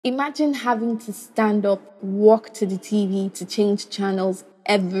Imagine having to stand up, walk to the TV to change channels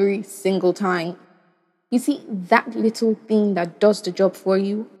every single time. You see, that little thing that does the job for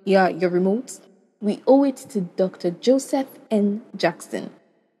you, your remote, we owe it to Dr. Joseph N. Jackson.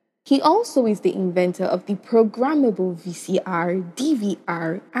 He also is the inventor of the programmable VCR,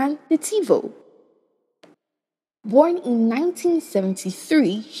 DVR, and the TiVo. Born in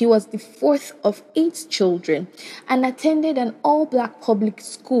 1973, he was the fourth of 8 children and attended an all-black public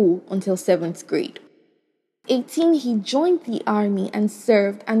school until 7th grade. 18, he joined the army and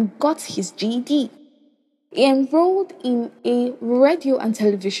served and got his GED. He enrolled in a radio and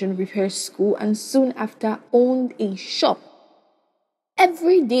television repair school and soon after owned a shop.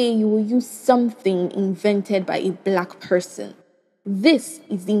 Every day you will use something invented by a black person. This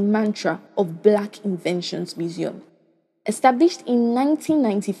is the mantra of Black Inventions Museum. Established in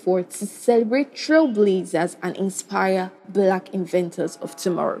 1994 to celebrate trailblazers and inspire black inventors of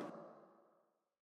tomorrow.